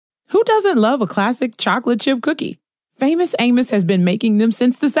Who doesn't love a classic chocolate chip cookie? Famous Amos has been making them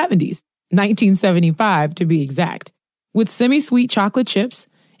since the 70s, 1975 to be exact. With semi-sweet chocolate chips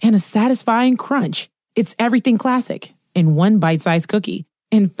and a satisfying crunch, it's everything classic in one bite-sized cookie,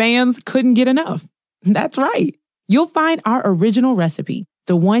 and fans couldn't get enough. That's right. You'll find our original recipe,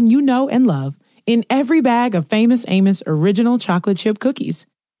 the one you know and love, in every bag of Famous Amos original chocolate chip cookies.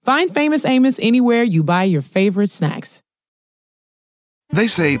 Find Famous Amos anywhere you buy your favorite snacks. They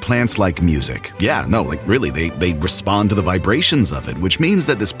say plants like music. Yeah, no, like really, they respond to the vibrations of it, which means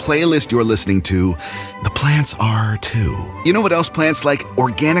that this playlist you're listening to, the plants are too. You know what else plants like?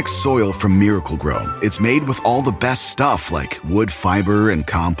 Organic soil from Miracle-Gro. It's made with all the best stuff like wood fiber and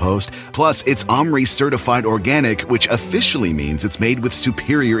compost. Plus, it's OMRI certified organic, which officially means it's made with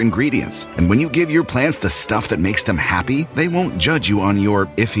superior ingredients. And when you give your plants the stuff that makes them happy, they won't judge you on your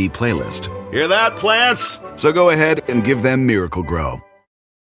iffy playlist. Hear that, plants? So go ahead and give them Miracle-Gro.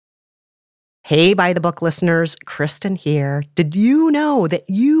 Hey, By the Book listeners, Kristen here. Did you know that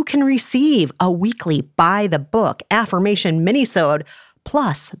you can receive a weekly By the Book affirmation minisode,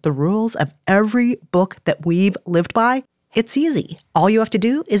 plus the rules of every book that we've lived by? It's easy. All you have to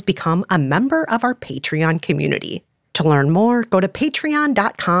do is become a member of our Patreon community. To learn more, go to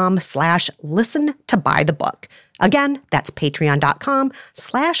patreon.com/listen to By the Book. Again, that's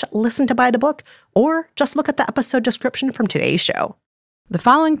patreon.com/listen to By the Book, or just look at the episode description from today's show. The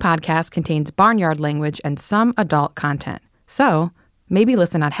following podcast contains barnyard language and some adult content, so maybe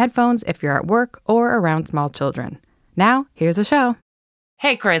listen on headphones if you're at work or around small children. Now, here's the show.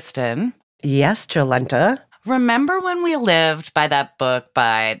 Hey, Kristen. Yes, Jolenta. Remember when we lived by that book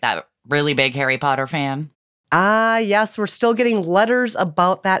by that really big Harry Potter fan? Yes, we're still getting letters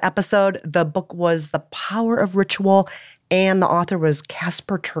about that episode. The book was The Power of Ritual, and the author was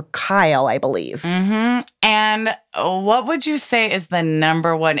Casper ter Kuile, I believe. Mm-hmm. And what would you say is the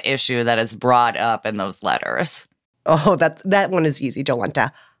number one issue that is brought up in those letters? Oh, that one is easy,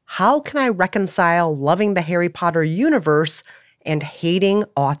 Jolenta. How can I reconcile loving the Harry Potter universe and hating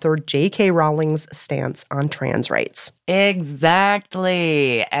author J.K. Rowling's stance on trans rights?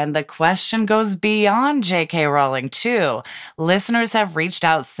 Exactly. And the question goes beyond J.K. Rowling, too. Listeners have reached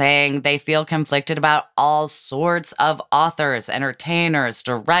out saying they feel conflicted about all sorts of authors, entertainers,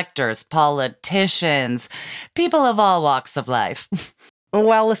 directors, politicians, people of all walks of life.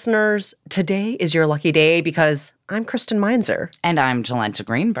 Well, listeners, today is your lucky day because I'm Kristen Meinzer. And I'm Jolenta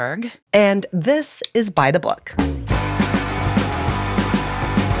Greenberg. And this is By the Book.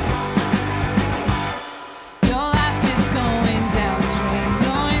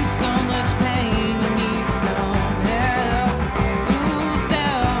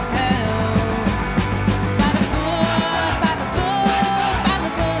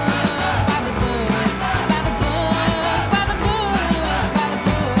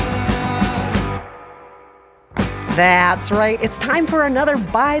 That's right. It's time for another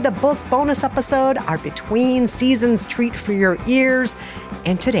By the Book bonus episode, our between seasons treat for your ears.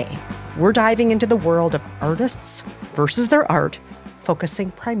 And today, we're diving into the world of artists versus their art,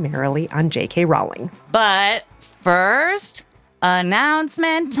 focusing primarily on J.K. Rowling. But first,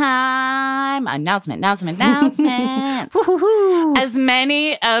 announcement time. Announcement. As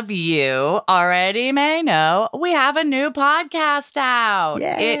many of you already may know, we have a new podcast out.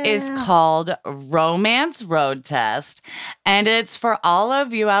 Yeah. It is called Romance Road Test, and it's for all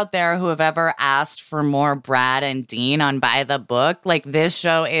of you out there who have ever asked for more Brad and Dean on By the Book. Like, this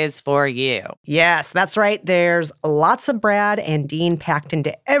show is for you. Yes, that's right. There's lots of Brad and Dean packed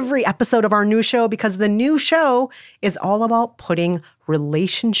into every episode of our new show because the new show is all about putting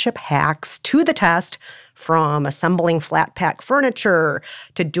relationship hacks to the test, from assembling flat pack furniture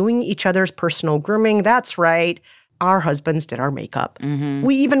to doing each other's personal grooming. That's right. Our husbands did our makeup. Mm-hmm.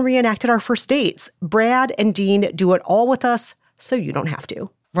 We even reenacted our first dates. Brad and Dean do it all with us, so you don't have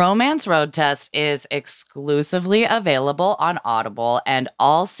to. Romance Road Test is exclusively available on Audible, and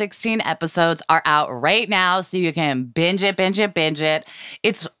all 16 episodes are out right now, so you can binge it.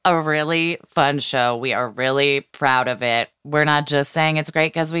 It's a really fun show. We are really proud of it. We're not just saying it's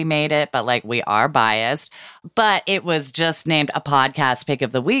great because we made it, but like, we are biased. But it was just named a podcast pick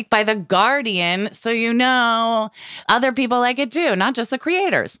of the week by The Guardian, so you know other people like it too, not just the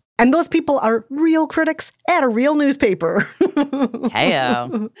creators. And those people are real critics at a real newspaper.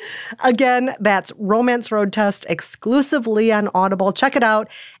 Heyo. Again, that's Romance Road Test exclusively on Audible. Check it out.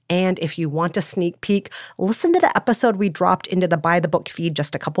 And if you want a sneak peek, listen to the episode we dropped into the By the Book feed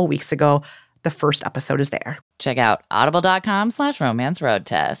just a couple weeks ago. The first episode is there. Check out audible.com/romance road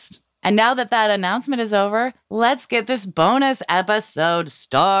test. And now that announcement is over, let's get this bonus episode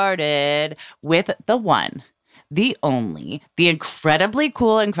started with the one, the only, the incredibly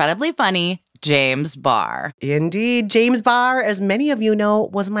cool, incredibly funny James Barr. Indeed. James Barr, as many of you know,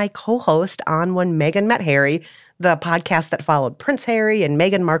 was my co-host on When Meghan Met Harry, the podcast that followed Prince Harry and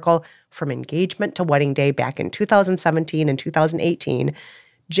Meghan Markle from engagement to wedding day back in 2017 and 2018.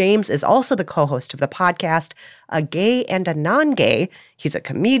 James is also the co-host of the podcast, A Gay and a Non-Gay. He's a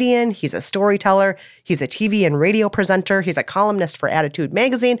comedian, he's a storyteller, he's a TV and radio presenter, he's a columnist for Attitude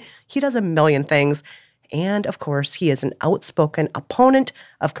Magazine. He does a million things. And of course, he is an outspoken opponent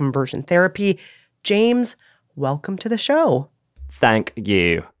of conversion therapy. James, welcome to the show. Thank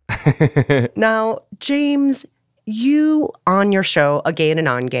you. Now, James, you on your show, A Gay and a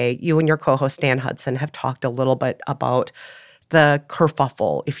Non-Gay, you and your co-host Dan Hudson have talked a little bit about the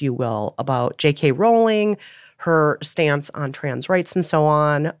kerfuffle, if you will, about J.K. Rowling, her stance on trans rights and so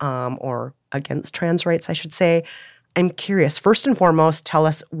on, or against trans rights, I should say. I'm curious, first and foremost, tell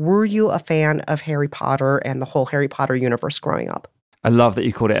us, were you a fan of Harry Potter and the whole Harry Potter universe growing up? I love that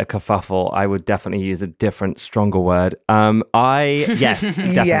you called it a kerfuffle. I would definitely use a different, stronger word. Yes,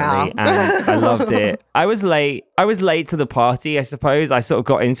 definitely. Yeah. And I loved it. I was late to the party, I suppose. I sort of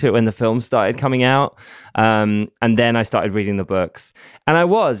got into it when the film started coming out. And then I started reading the books. And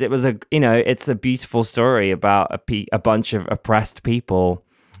it's a beautiful story about a bunch of oppressed people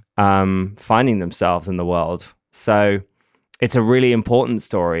finding themselves in the world. So it's a really important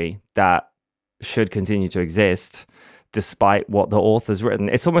story that should continue to exist despite what the author's written.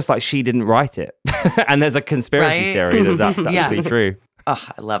 It's almost like she didn't write it. And there's a conspiracy theory that that's actually true. Oh,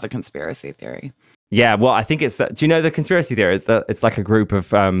 I love a conspiracy theory. Yeah, well, I think it's that. Do you know the conspiracy theory? It's that it's like a group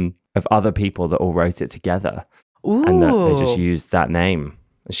of other people that all wrote it together. Ooh. And that they just used that name.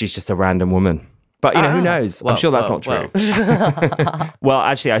 And she's just a random woman. But, who knows? I'm sure that's not true. Well,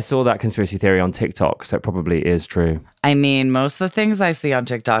 actually, I saw that conspiracy theory on TikTok, so it probably is true. I mean, most of the things I see on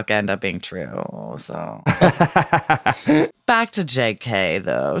TikTok end up being true, so. Back to JK,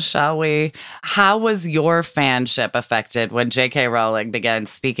 though, shall we? How was your fanship affected when JK Rowling began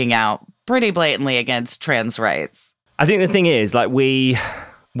speaking out pretty blatantly against trans rights? I think the thing is, we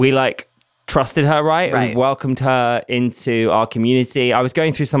trusted her, right? And welcomed her into our community. I was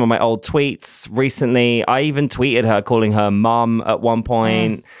going through some of my old tweets recently. I even tweeted her, calling her mum at one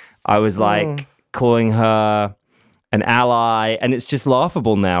point. I was calling her an ally. And it's just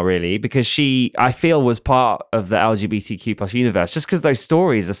laughable now, really, because she, I feel, was part of the LGBTQ plus universe, just because those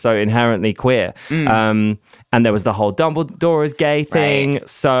stories are so inherently queer. And there was the whole Dumbledore is gay thing. Right.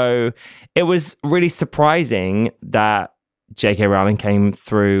 So it was really surprising that J.K. Rowling came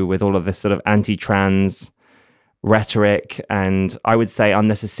through with all of this sort of anti-trans rhetoric and I would say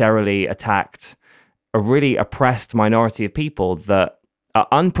unnecessarily attacked a really oppressed minority of people that are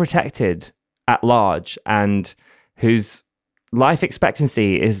unprotected at large and whose life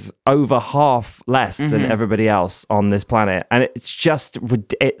expectancy is over half less than everybody else on this planet. And it's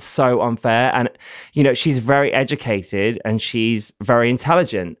so unfair. And, she's very educated and she's very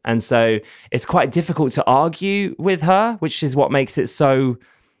intelligent. And so it's quite difficult to argue with her, which is what makes it so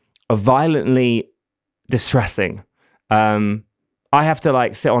violently distressing. I have to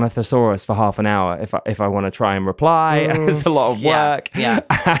sit on a thesaurus for half an hour if I want to try and reply. It's a lot of work. Yeah.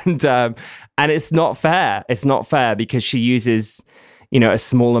 And it's not fair. It's not fair because she uses, a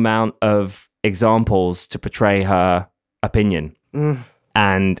small amount of examples to portray her opinion.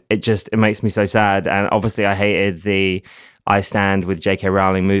 And it makes me so sad. And obviously I hated the I Stand with J.K.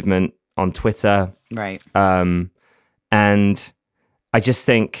 Rowling movement on Twitter. Right. And I just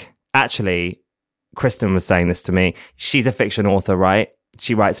think, actually, Kristen was saying this to me. She's a fiction author, right?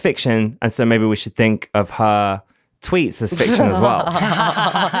 She writes fiction. And so maybe we should think of her tweets as fiction as well.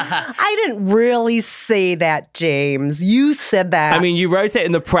 I didn't really say that, James. You said that. I mean, you wrote it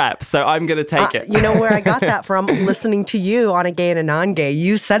in the prep, so I'm going to take it. You know where I got that from? Listening to you on A Gay and a Non-Gay.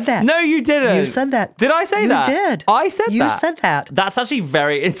 You said that. No, you didn't. You said that. Did I say that? You did. I said that. You said that. That's actually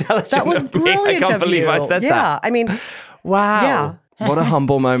very intelligent. That was of me. brilliant. I can't believe I said that. Yeah, I mean, wow. Yeah. What a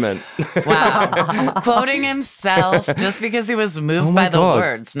humble moment. Wow. Quoting himself just because he was moved by the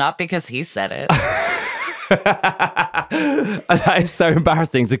words, not because he said it. That is so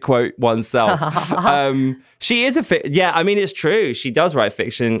embarrassing to quote oneself. She is it's true. She does write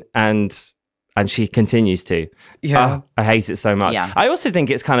fiction and she continues to. Yeah. I hate it so much. Yeah. I also think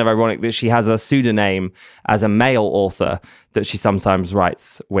it's kind of ironic that she has a pseudonym as a male author that she sometimes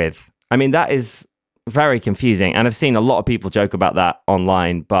writes with. I mean, that is very confusing. And I've seen a lot of people joke about that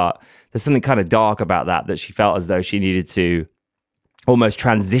online, but there's something kind of dark about that she felt as though she needed to almost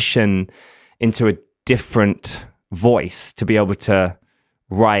transition into a different voice to be able to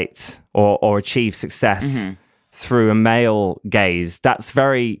write or achieve success through a male gaze, that's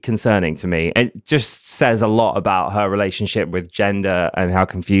very concerning to me. It just says a lot about her relationship with gender and how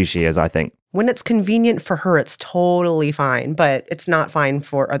confused she is, I think. When it's convenient for her, it's totally fine, but it's not fine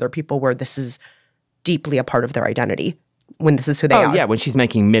for other people where this is deeply a part of their identity, when this is who they are. Oh, yeah, when she's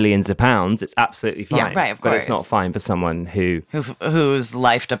making millions of pounds, it's absolutely fine. Yeah, right, of course. But it's not fine for someone whose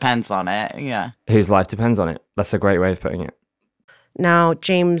life depends on it, yeah. Whose life depends on it. That's a great way of putting it. Now,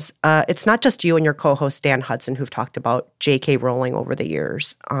 James, it's not just you and your co-host Dan Hudson who've talked about J.K. Rowling over the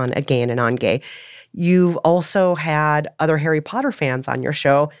years on A Gay and a Non-Gay. You've also had other Harry Potter fans on your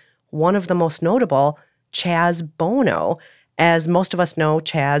show, one of the most notable, Chaz Bono. As most of us know,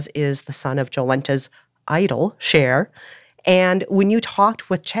 Chaz is the son of Jolenta's idol, Cher. And when you talked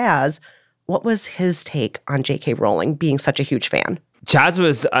with Chaz, what was his take on J.K. Rowling being such a huge fan? Chaz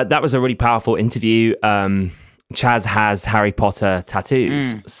was, that was a really powerful interview. Chaz has Harry Potter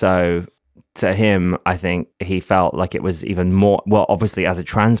tattoos. So to him, I think he felt like it was even more, well, obviously as a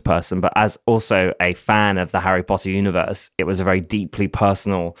trans person, but as also a fan of the Harry Potter universe, it was a very deeply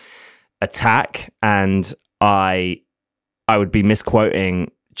personal attack. And I would be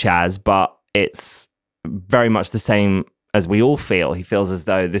misquoting Chaz, but it's very much the same as we all feel. He feels as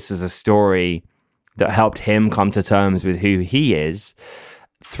though this was a story that helped him come to terms with who he is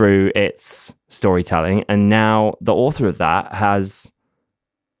through its storytelling. And now the author of that has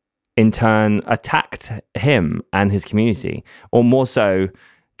in turn attacked him and his community, or more so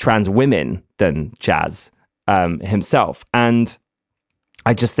trans women than Chaz himself. And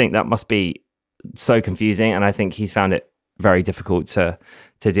I just think that must be so confusing. And I think he's found it very difficult to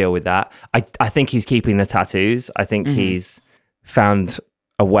deal with that. I think he's keeping the tattoos. I think he's found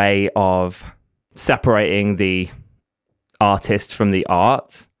a way of separating the artist from the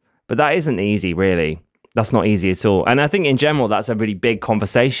art, but that isn't easy, really. That's not easy at all. And I think in general, that's a really big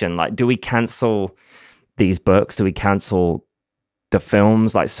conversation. Like, do we cancel these books? Do we cancel the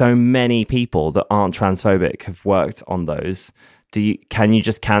films? Like, so many people that aren't transphobic have worked on those. Can you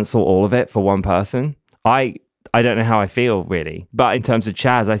just cancel all of it for one person? I don't know how I feel, really. But in terms of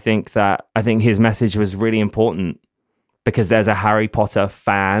Chaz, I think his message was really important, because there's a Harry Potter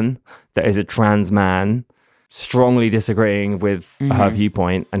fan that is a trans man strongly disagreeing with her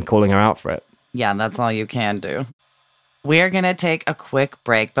viewpoint and calling her out for it. Yeah, that's all you can do. We are going to take a quick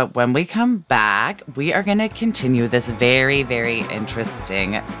break, but when we come back, we are going to continue this very, very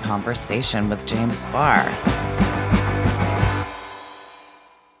interesting conversation with James Barr.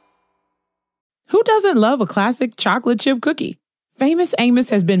 Who doesn't love a classic chocolate chip cookie? Famous Amos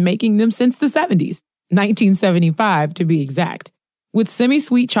has been making them since the 70s, 1975 to be exact. With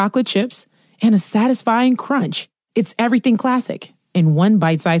semi-sweet chocolate chips and a satisfying crunch, it's everything classic in one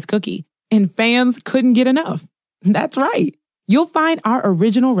bite-sized cookie, and fans couldn't get enough. That's right. You'll find our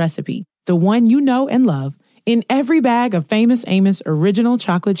original recipe, the one you know and love, in every bag of Famous Amos original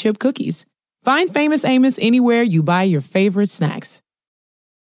chocolate chip cookies. Find Famous Amos anywhere you buy your favorite snacks.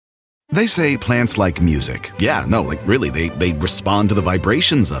 They say plants like music. Yeah, no, like really, they respond to the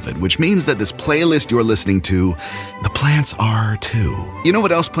vibrations of it, which means that this playlist you're listening to, the plants are too. You know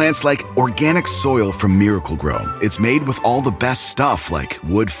what else plants like? Organic soil from Miracle-Gro. It's made with all the best stuff like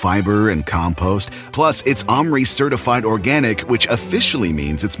wood fiber and compost. Plus, it's OMRI certified organic, which officially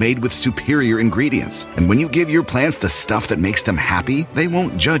means it's made with superior ingredients. And when you give your plants the stuff that makes them happy, they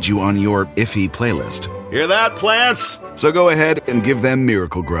won't judge you on your iffy playlist. Hear that, plants? So go ahead and give them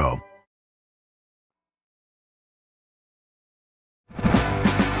Miracle-Gro.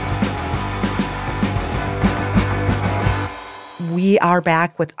 We are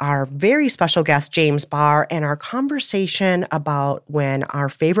back with our very special guest, James Barr, and our conversation about when our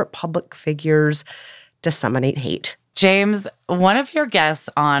favorite public figures disseminate hate. James, one of your guests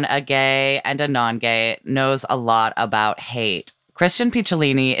on A Gay and a Non-Gay knows a lot about hate. Christian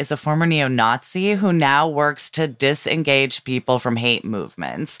Picciolini is a former neo-Nazi who now works to disengage people from hate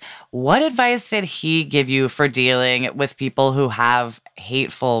movements. What advice did he give you for dealing with people who have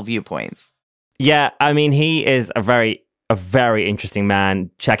hateful viewpoints? Yeah, I mean, he is a very interesting man.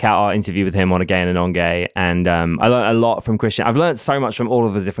 Check out our interview with him on A Gay and a Non-Gay. And I learned a lot from Christian. I've learned so much from all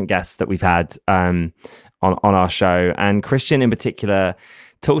of the different guests that we've had on our show. And Christian in particular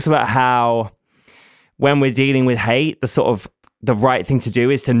talks about how when we're dealing with hate, the right thing to do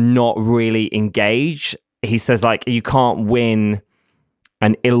is to not really engage. He says, like, you can't win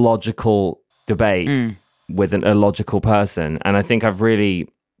an illogical debate with an illogical person. And I think I've really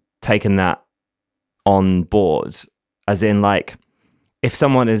taken that on board. As in, like, if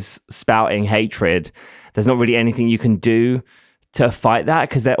someone is spouting hatred, there's not really anything you can do to fight that,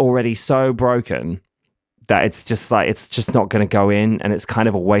 because they're already so broken that it's just not going to go in, and it's kind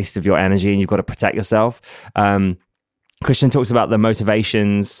of a waste of your energy, and you've got to protect yourself. Christian talks about the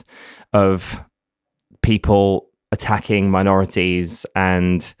motivations of people attacking minorities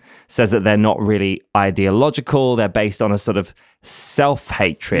and says that they're not really ideological. They're based on a sort of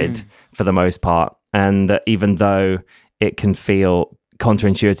self-hatred for the most part. And that even though it can feel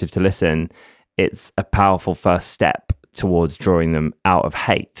counterintuitive to listen, it's a powerful first step towards drawing them out of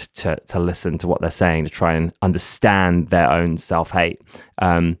hate to listen to what they're saying, to try and understand their own self-hate.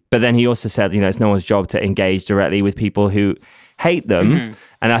 But then he also said, it's no one's job to engage directly with people who hate them.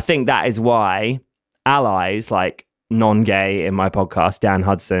 And I think that is why allies like non-gay in my podcast, Dan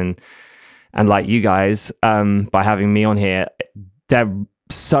Hudson, and like you guys, by having me on here, they're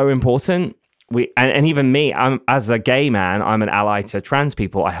so important. And even me, as a gay man, I'm an ally to trans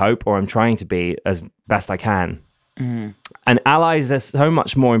people, I hope, or I'm trying to be as best I can. And allies are so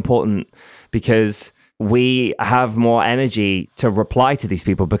much more important because we have more energy to reply to these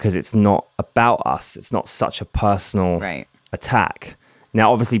people because it's not about us. It's not such a personal attack.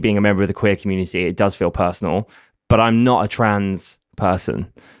 Now, obviously, being a member of the queer community, it does feel personal, but I'm not a trans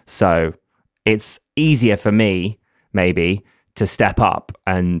person. So it's easier for me, maybe, to step up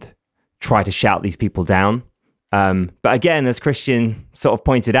and try to shout these people down. But again, as Christian sort of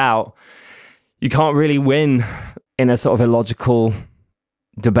pointed out, you can't really win in a sort of illogical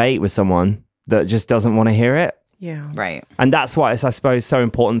debate with someone that just doesn't want to hear it. Yeah. Right. And that's why it's, I suppose, so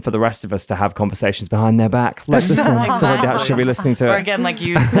important for the rest of us to have conversations behind their back, like this one. Because I doubt she'll be listening to it. Or again, like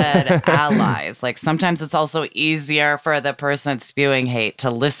you said, allies. Like sometimes it's also easier for the person spewing hate to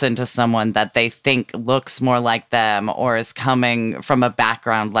listen to someone that they think looks more like them or is coming from a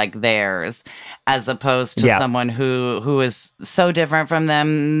background like theirs, as opposed to someone who is so different from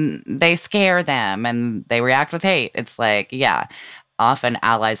them, they scare them and they react with hate. It's like, often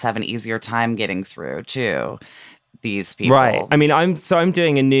allies have an easier time getting through too. These people. Right. I mean, I'm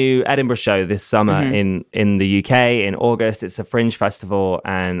doing a new Edinburgh show this summer in the UK in August. It's a fringe festival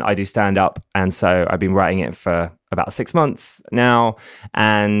and I do stand up. And so I've been writing it for about 6 months now.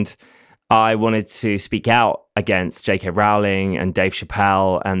 And I wanted to speak out against J.K. Rowling and Dave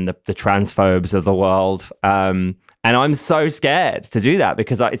Chappelle and the transphobes of the world. And I'm so scared to do that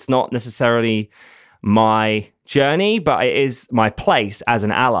because it's not necessarily my journey, but it is my place as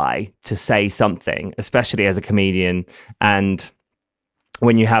an ally to say something, especially as a comedian. And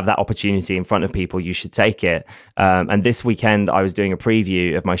when you have that opportunity in front of people, you should take it. And this weekend, I was doing a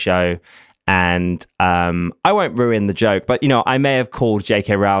preview of my show, and I won't ruin the joke, but I may have called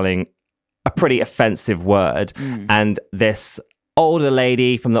J.K. Rowling a pretty offensive word. And this older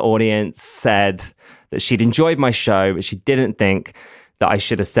lady from the audience said that she'd enjoyed my show, but she didn't think that I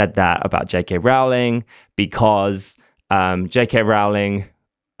should have said that about J.K. Rowling because J.K. Rowling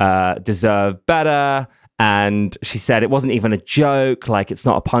deserved better. And she said it wasn't even a joke, like it's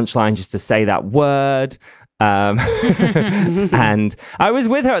not a punchline just to say that word. And I was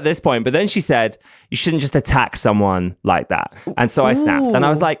with her at this point, but then she said, you shouldn't just attack someone like that. And so I snapped and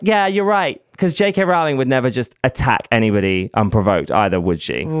I was like, yeah, you're right. Because J.K. Rowling would never just attack anybody unprovoked either, would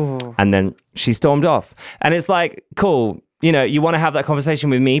she? And then she stormed off. And it's like, cool. You want to have that conversation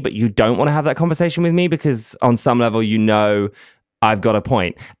with me, but you don't want to have that conversation with me because on some level, I've got a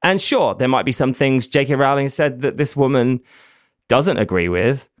point. And sure, there might be some things J.K. Rowling said that this woman doesn't agree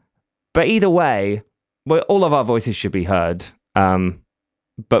with. But either way, all of our voices should be heard.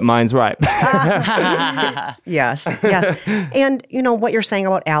 But mine's right. Yes. And, what you're saying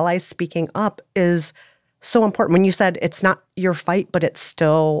about allies speaking up is so important. When you said it's not your fight, but it's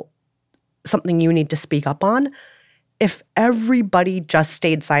still something you need to speak up on. If everybody just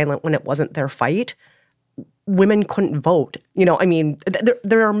stayed silent when it wasn't their fight, women couldn't vote.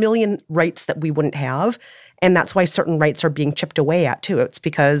 There are a million rights that we wouldn't have. And that's why certain rights are being chipped away at, too. It's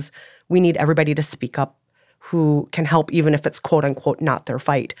because we need everybody to speak up who can help, even if it's quote unquote not their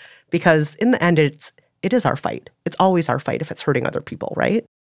fight. Because in the end, it is our fight. It's always our fight if it's hurting other people, right?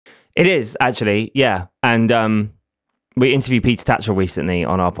 It is, actually, yeah. And we interviewed Peter Tatchell recently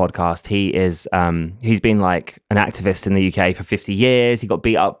on our podcast. He's been like an activist in the UK for 50 years. He got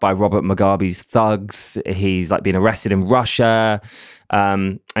beat up by Robert Mugabe's thugs. He's like been arrested in Russia.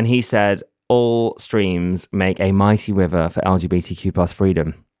 And he said, all streams make a mighty river for LGBTQ plus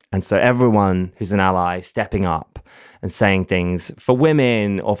freedom. And so everyone who's an ally stepping up and saying things for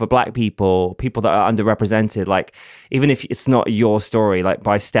women or for Black people that are underrepresented, like even if it's not your story, like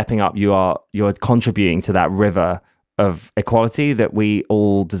by stepping up, you're contributing to that river of equality that we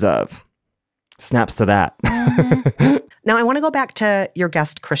all deserve. Snaps to that. Now, I want to go back to your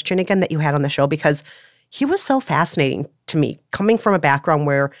guest, Christian, again, that you had on the show, because he was so fascinating to me, coming from a background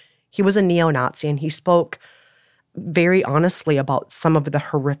where He was a neo-Nazi, and he spoke very honestly about some of the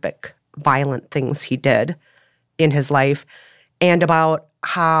horrific, violent things he did in his life and about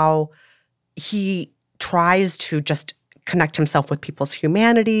how he tries to just connect himself with people's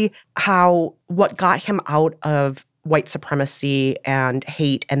humanity, how what got him out of white supremacy and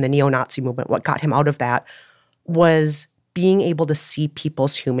hate and the neo-Nazi movement, what got him out of that was being able to see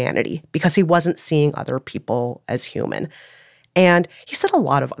people's humanity because he wasn't seeing other people as human. And he said a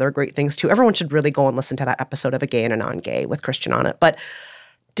lot of other great things too. Everyone should really go and listen to that episode of A Gay and a Non-Gay with Christian on it. But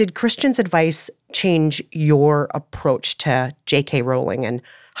did Christian's advice change your approach to J.K. Rowling and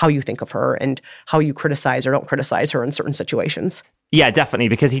how you think of her and how you criticize or don't criticize her in certain situations? Yeah, definitely,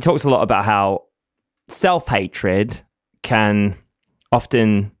 because he talks a lot about how self-hatred can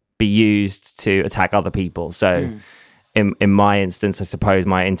often be used to attack other people. So in my instance, I suppose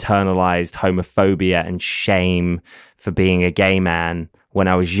my internalized homophobia and shame for being a gay man when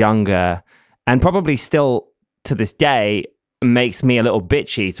I was younger, and probably still to this day, makes me a little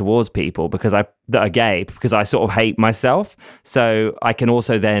bitchy towards people that are gay, because I sort of hate myself. So I can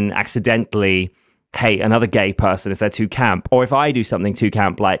also then accidentally hate another gay person if they're too camp, or if I do something too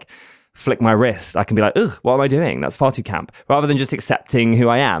camp, like flick my wrist, I can be like, ugh, what am I doing? That's far too camp, rather than just accepting who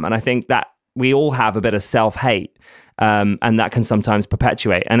I am. And I think that we all have a bit of self-hate, and that can sometimes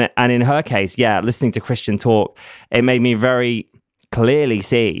perpetuate. And in her case, yeah, listening to Christian talk, it made me very clearly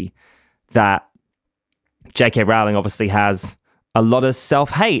see that J.K. Rowling obviously has a lot of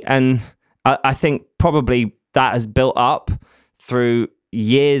self-hate. And I think probably that has built up through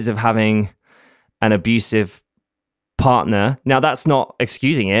years of having an abusive partner. Now, that's not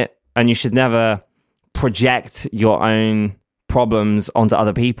excusing it, and you should never project your own problems onto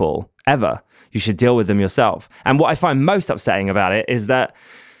other people, ever. You should deal with them yourself. And what I find most upsetting about it is that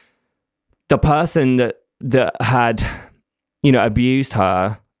the person that had, abused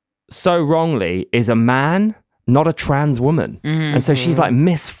her so wrongly is a man, not a trans woman. Mm-hmm. And so she's like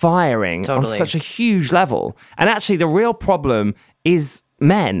misfiring on such a huge level. And actually the real problem is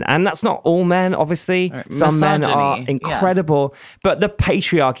men. And that's not all men, obviously. Some men are incredible. Yeah. But the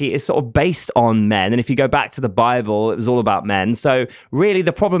patriarchy is sort of based on men. And if you go back to the Bible, it was all about men. So really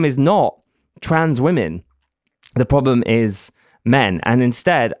the problem is not trans women. The problem is men and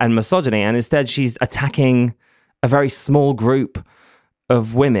misogyny. And instead she's attacking a very small group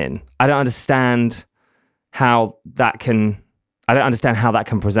of women. I don't understand how that can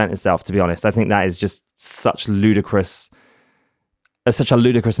present itself, to be honest. I think that is just such a ludicrous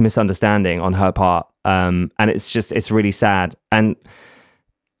misunderstanding on her part. And it's really sad. And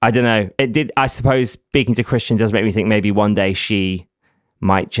I don't know, I suppose speaking to Christian does make me think maybe one day she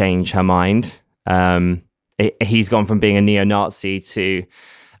might change her mind. He's gone from being a neo-Nazi to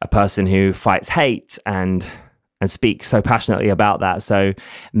a person who fights hate and speaks so passionately about that. So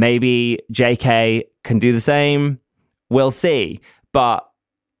maybe JK can do the same. We'll see. But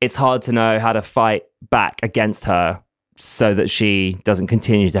it's hard to know how to fight back against her so that she doesn't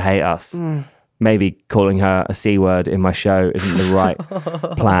continue to hate us. Maybe calling her a C word in my show isn't the right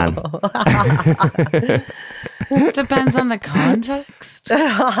plan. Depends on the context.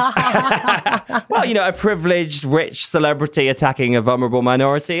 Well, a privileged, rich celebrity attacking a vulnerable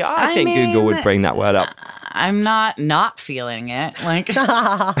minority. I think Google would bring that word up. I'm not feeling it. Like,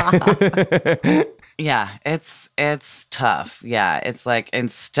 yeah, it's tough. Yeah, it's like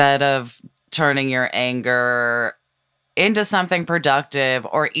instead of turning your anger into something productive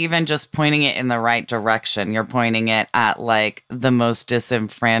or even just pointing it in the right direction, you're pointing it at like the most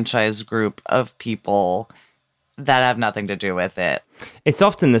disenfranchised group of people that have nothing to do with it. It's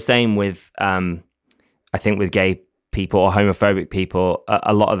often the same with, I think, with gay people or homophobic people.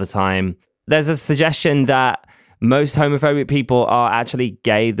 A lot of the time, there's a suggestion that most homophobic people are actually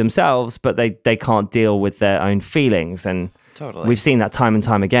gay themselves, but they can't deal with their own feelings. And totally, we've seen that time and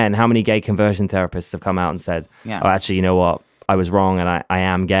time again. How many gay conversion therapists have come out and said, oh, actually, you know what? I was wrong and I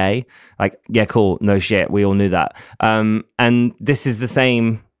am gay. Like, yeah, cool. No shit. We all knew that. And this is the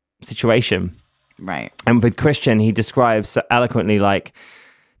same situation. Right. And with Christian, he describes so eloquently, like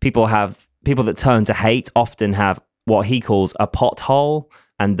people that turn to hate often have what he calls a pothole.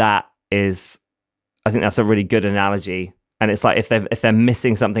 And that is, I think that's a really good analogy. And it's like if they're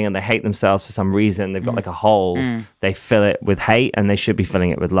missing something and they hate themselves for some reason, they've got like a hole, they fill it with hate and they should be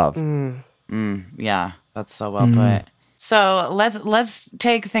filling it with love. Yeah, that's so well put. So let's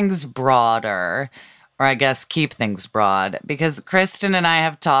take things broader, or I guess keep things broad, because Kristen and I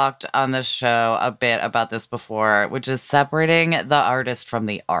have talked on the show a bit about this before, which is separating the artist from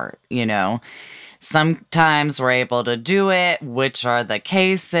the art, Sometimes we're able to do it. Which are the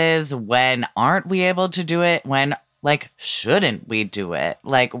cases? When aren't we able to do it? When Like, shouldn't we do it?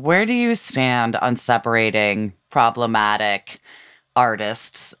 Like, where do you stand on separating problematic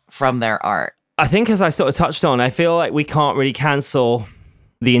artists from their art? I think, as I sort of touched on, I feel like we can't really cancel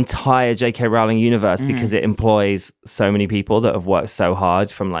the entire J.K. Rowling universe because it employs so many people that have worked so hard,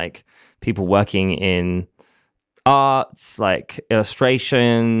 from like people working in arts, like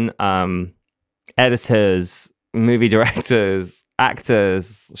illustration, editors, movie directors,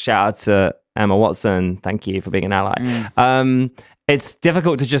 actors. Shout out to Emma Watson. Thank you for being an ally. It's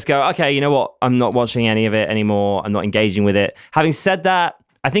difficult to just go, okay, you know what? I'm not watching any of it anymore. I'm not engaging with it. Having said that,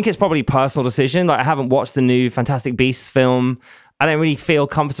 I think it's probably a personal decision. Like, I haven't watched the new Fantastic Beasts film. I don't really feel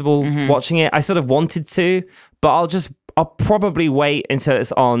comfortable watching it. I sort of wanted to, but I'll probably wait until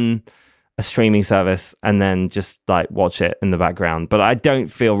it's on a streaming service and then just like watch it in the background. But I don't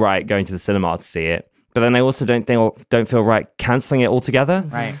feel right going to the cinema to see it. But then I also don't feel right canceling it altogether.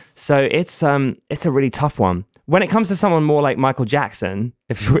 Right. So it's a really tough one. When it comes to someone more like Michael Jackson,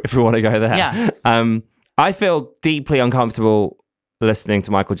 if we want to go there, I feel deeply uncomfortable listening to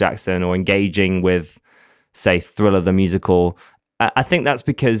Michael Jackson or engaging with, say, Thriller the musical. I think that's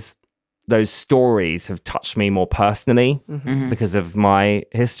because those stories have touched me more personally because of my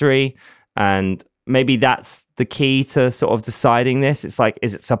history. And maybe that's the key to sort of deciding this. It's like,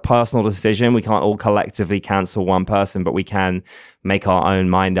 it's a personal decision. We can't all collectively cancel one person, but we can make our own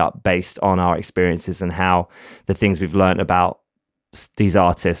mind up based on our experiences and how the things we've learned about these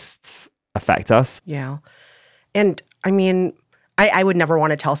artists affect us. Yeah. And I mean, I would never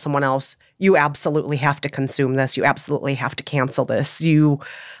want to tell someone else, you absolutely have to consume this. You absolutely have to cancel this. You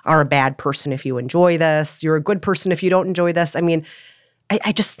are a bad person if you enjoy this. You're a good person if you don't enjoy this. I mean,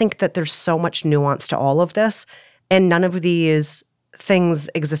 I just think that there's so much nuance to all of this, and none of these things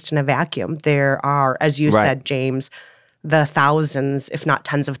exist in a vacuum. There are, as you said, James, the thousands, if not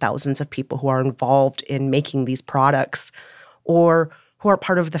tens of thousands of people who are involved in making these products or who are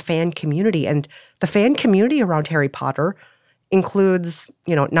part of the fan community. And the fan community around Harry Potter includes,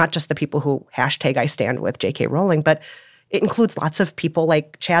 not just the people who #I stand with J.K. Rowling, but it includes lots of people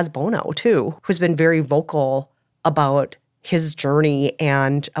like Chaz Bono, too, who's been very vocal about his journey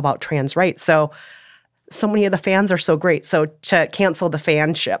and about trans rights. So many of the fans are so great. So to cancel the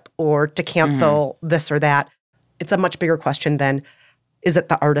fanship or to cancel this or that, it's a much bigger question than, is it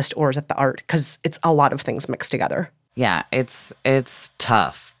the artist or is it the art? Because it's a lot of things mixed together. Yeah, it's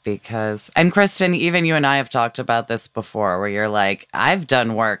tough because, and Kristen, even you and I have talked about this before, where you're like, I've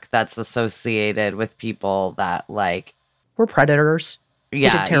done work that's associated with people that like, we're predators.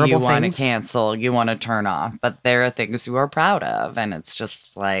 Yeah, you want to cancel, you want to turn off, but there are things you are proud of, and it's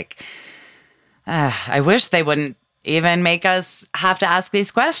just like, I wish they wouldn't even make us have to ask these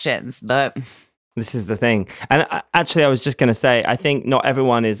questions, but... This is the thing. And actually, I was just going to say, I think no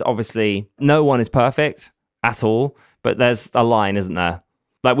one is perfect at all, but there's a line, isn't there?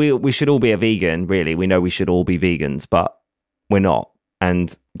 Like, we should all be a vegan, really. We know we should all be vegans, but we're not,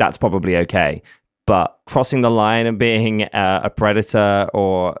 and that's probably okay. But crossing the line and being a predator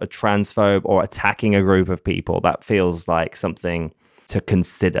or a transphobe or attacking a group of people, that feels like something to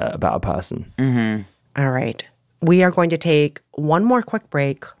consider about a person. All right. We are going to take one more quick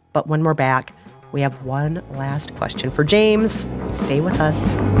break, but when we're back, we have one last question for James. Stay with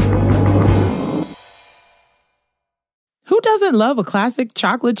us. Who doesn't love a classic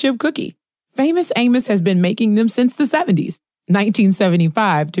chocolate chip cookie? Famous Amos has been making them since the 70s,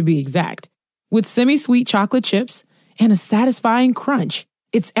 1975 to be exact. With semi-sweet chocolate chips and a satisfying crunch,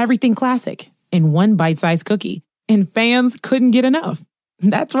 it's everything classic in one bite-sized cookie, and fans couldn't get enough.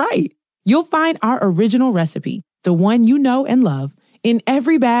 That's right. You'll find our original recipe, the one you know and love, in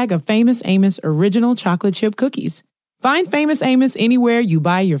every bag of Famous Amos original chocolate chip cookies. Find Famous Amos anywhere you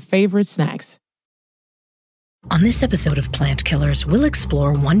buy your favorite snacks. On this episode of Plant Killers, we'll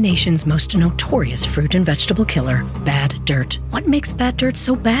explore one nation's most notorious fruit and vegetable killer, bad dirt. What makes bad dirt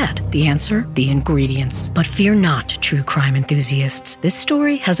so bad? The answer? The ingredients. But fear not, true crime enthusiasts. This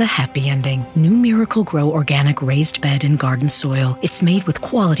story has a happy ending. New Miracle-Gro organic raised bed and garden soil. It's made with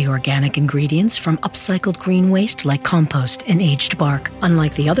quality organic ingredients from upcycled green waste like compost and aged bark.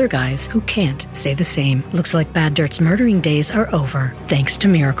 Unlike the other guys who can't say the same. Looks like bad dirt's murdering days are over, thanks to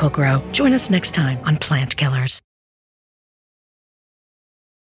Miracle-Gro. Join us next time on Plant Killers.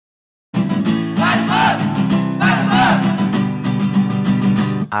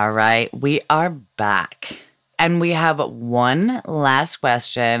 All right, we are back. And we have one last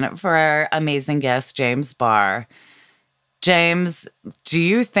question for our amazing guest, James Barr. James, do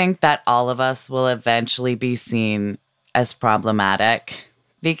you think that all of us will eventually be seen as problematic?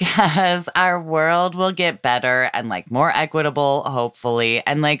 because our world will get better and like more equitable, hopefully.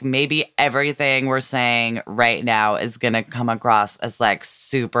 And like maybe everything we're saying right now is going to come across as like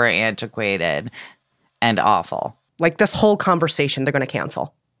super antiquated and awful. Like this whole conversation, they're going to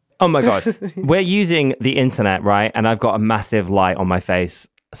cancel. Oh my God. We're using the internet, right? And I've got a massive light on my face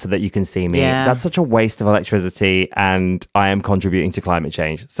so that you can see me. Yeah. That's such a waste of electricity, and I am contributing to climate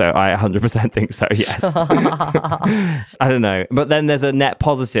change. So I 100% think so, yes. I don't know. But then there's a net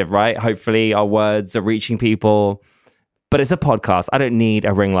positive, right? Hopefully our words are reaching people. But it's a podcast. I don't need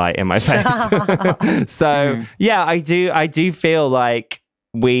a ring light in my face. So yeah, I do feel like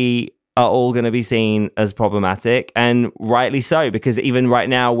we are all going to be seen as problematic, and rightly so, because even right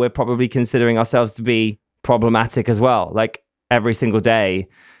now we're probably considering ourselves to be problematic as well. Like every single day,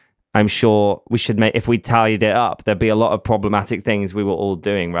 I'm sure we should make, if we tallied it up, there'd be a lot of problematic things we were all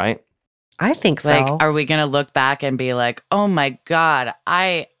doing, right? I think so. Like, are we going to look back and be like, oh my God,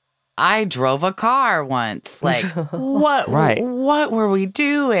 I drove a car once. Like, what? Right. What were we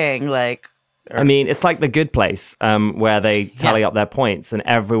doing? Like, I mean, it's like The Good Place, where they tally up their points, and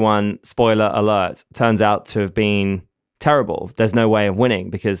everyone, spoiler alert, turns out to have been terrible. There's no way of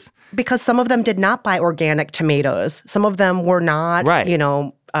winning because some of them did not buy organic tomatoes. Some of them were not,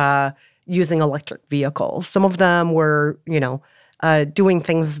 using electric vehicles. Some of them were, doing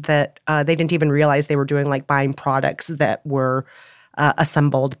things that they didn't even realize they were doing, like buying products that were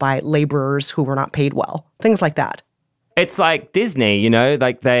assembled by laborers who were not paid well. Things like that. It's like Disney,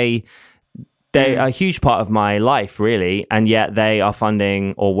 like they are a huge part of my life, really, and yet they are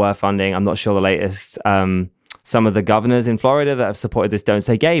funding, or were funding, I'm not sure the latest, some of the governors in Florida that have supported this Don't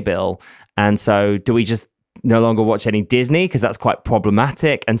Say Gay bill. And so do we just no longer watch any Disney? Because that's quite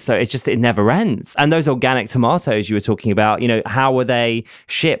problematic. And so it never ends. And those organic tomatoes you were talking about, how were they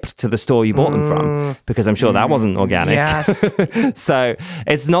shipped to the store you bought them from? Because I'm sure that wasn't organic. Yes. So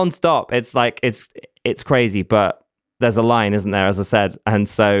it's nonstop. It's like, it's crazy, but there's a line, isn't there, as I said? And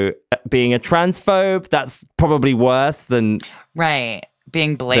so being a transphobe, that's probably worse than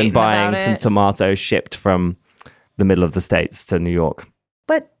being blatant than buying about some it. tomatoes shipped from the middle of the States to New York.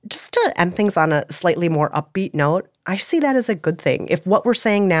 But just to end things on a slightly more upbeat note, I see that as a good thing. If what we're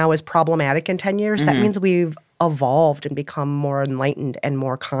saying now is problematic in 10 years, that means we've evolved and become more enlightened and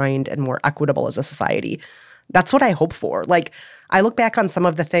more kind and more equitable as a society. That's what I hope for. Like, I look back on some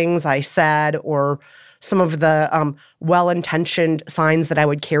of the things I said, or some of the well-intentioned signs that I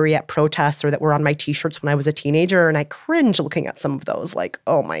would carry at protests or that were on my T-shirts when I was a teenager, and I cringe looking at some of those. Like,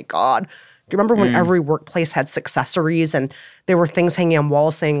 oh my God. Do you remember when every workplace had successories and there were things hanging on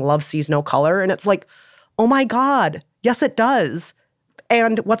walls saying love sees no color? And it's like, oh my God, yes, it does.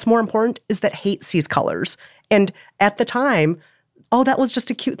 And what's more important is that hate sees colors. And at the time, that was just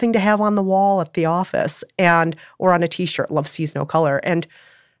a cute thing to have on the wall at the office or on a T-shirt, love sees no color. And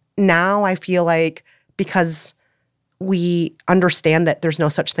now I feel like, because we understand that there's no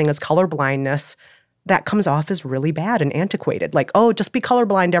such thing as colorblindness, that comes off as really bad and antiquated. Like, just be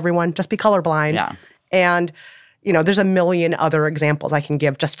colorblind, everyone. Just be colorblind. Yeah. And, there's a million other examples I can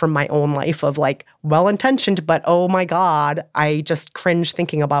give just from my own life of like well-intentioned, but oh my God, I just cringe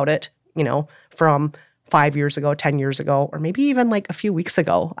thinking about it, from 5 years ago, 10 years ago, or maybe even like a few weeks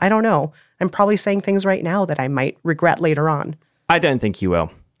ago. I don't know. I'm probably saying things right now that I might regret later on. I don't think you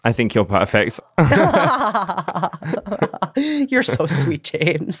will. I think you're perfect. You're so sweet,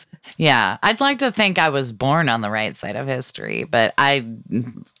 James. Yeah. I'd like to think I was born on the right side of history, but I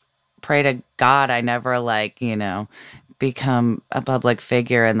pray to God I never become a public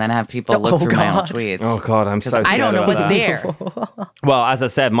figure and then have people look through my old tweets. Oh God, I'm so scared. I don't know about what's that. there. Well, as I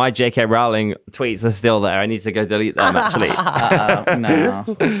said, my J.K. Rowling tweets are still there. I need to go delete them, actually. No.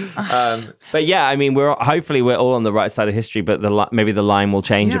 But yeah, I mean, hopefully we're all on the right side of history, but maybe the line will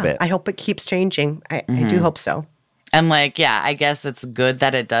change a bit. I hope it keeps changing. I do hope so. And I guess it's good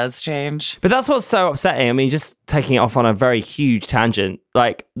that it does change. But that's what's so upsetting. I mean, just taking it off on a very huge tangent,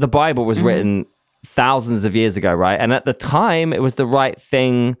 like the Bible was written thousands of years ago, right? And at the time, it was the right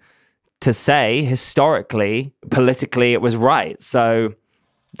thing to say. Historically, politically, it was right. So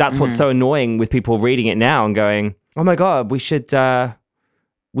that's what's so annoying with people reading it now and going, oh my God, we should not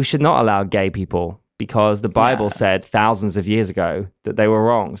allow gay people because the Bible said thousands of years ago that they were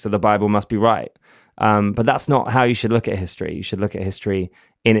wrong. So the Bible must be right. But that's not how you should look at history. You should look at history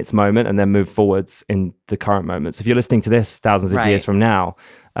in its moment and then move forwards in the current moment. So if you're listening to this thousands of years from now,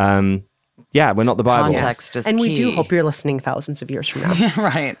 we're not the Bible. Context is and key. we do hope you're listening thousands of years from now.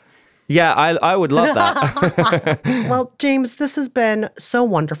 Right. Yeah, I would love that. Well, James, this has been so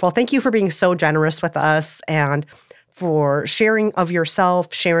wonderful. Thank you for being so generous with us and for sharing of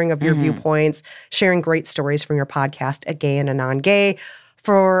yourself, sharing of your viewpoints, sharing great stories from your podcast, A Gay and a Non-Gay.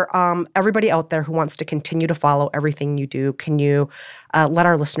 For everybody out there who wants to continue to follow everything you do, can you let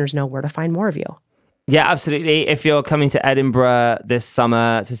our listeners know where to find more of you? Yeah, absolutely. If you're coming to Edinburgh this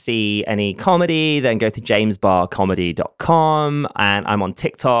summer to see any comedy, then go to jamesbarrcomedy.com. And I'm on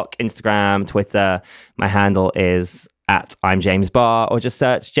TikTok, Instagram, Twitter. My handle is @I'mJamesBarr, or just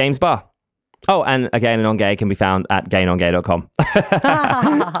search James Barr. Oh, and Again and On Gay can be found at gainongay.com.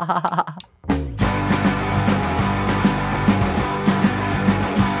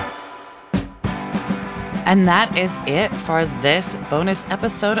 And that is it for this bonus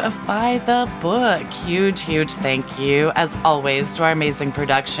episode of By the Book. Huge, huge thank you, as always, to our amazing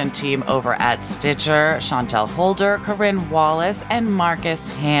production team over at Stitcher, Chantel Holder, Corinne Wallace, and Marcus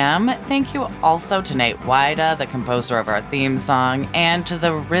Ham. Thank you also to Nate Wida, the composer of our theme song, and to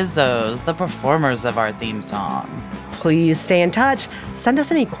the Rizzos, the performers of our theme song. Please stay in touch. Send us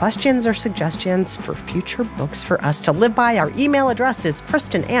any questions or suggestions for future books for us to live by. Our email address is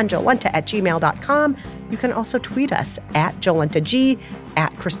kristenandjolenta@gmail.com. You can also tweet us @JolentaG,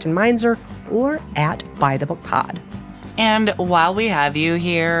 @KristenMeinzer, or @ByTheBookPod. And while we have you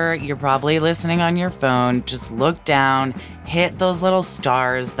here, you're probably listening on your phone. Just look down, hit those little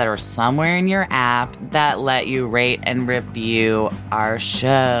stars that are somewhere in your app that let you rate and review our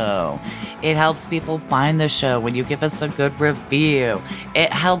show. It helps people find the show when you give us a good review.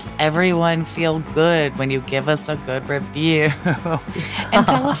 It helps everyone feel good when you give us a good review. And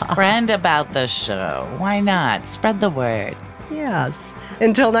tell a friend about the show. Why not? Spread the word. Yes.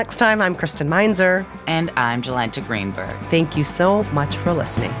 Until next time, I'm Kristen Meinzer. And I'm Jolenta Greenberg. Thank you so much for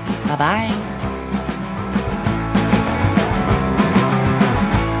listening. Bye-bye.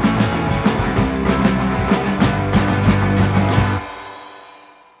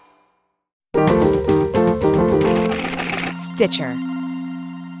 Stitcher.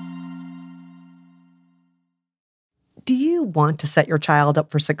 Do you want to set your child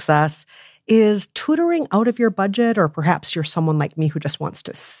up for success? Is tutoring out of your budget, or perhaps you're someone like me who just wants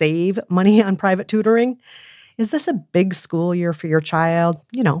to save money on private tutoring? Is this a big school year for your child?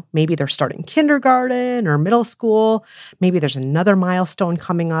 You know, maybe they're starting kindergarten or middle school. Maybe there's another milestone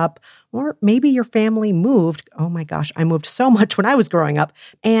coming up. Or maybe your family moved. Oh my gosh, I moved so much when I was growing up,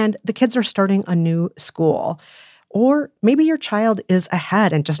 and the kids are starting a new school. Or maybe your child is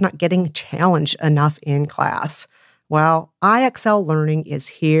ahead and just not getting challenged enough in class. Well, IXL Learning is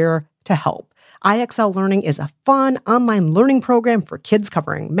here to help. IXL Learning is a fun online learning program for kids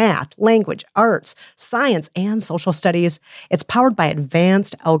covering math, language, arts, science, and social studies. It's powered by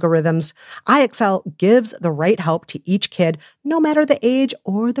advanced algorithms. IXL gives the right help to each kid, no matter the age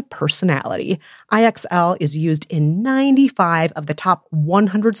or the personality. IXL is used in 95 of the top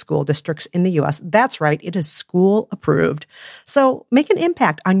 100 school districts in the U.S. That's right, it is school approved. So make an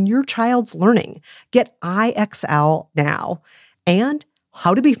impact on your child's learning. Get IXL now. And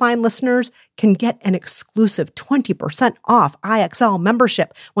How to Be Fine listeners can get an exclusive 20% off IXL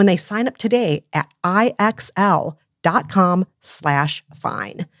membership when they sign up today at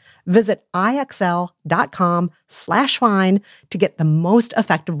IXL.com/fine. Visit IXL.com/fine to get the most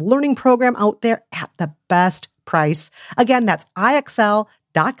effective learning program out there at the best price. Again, that's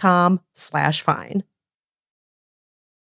IXL.com/fine.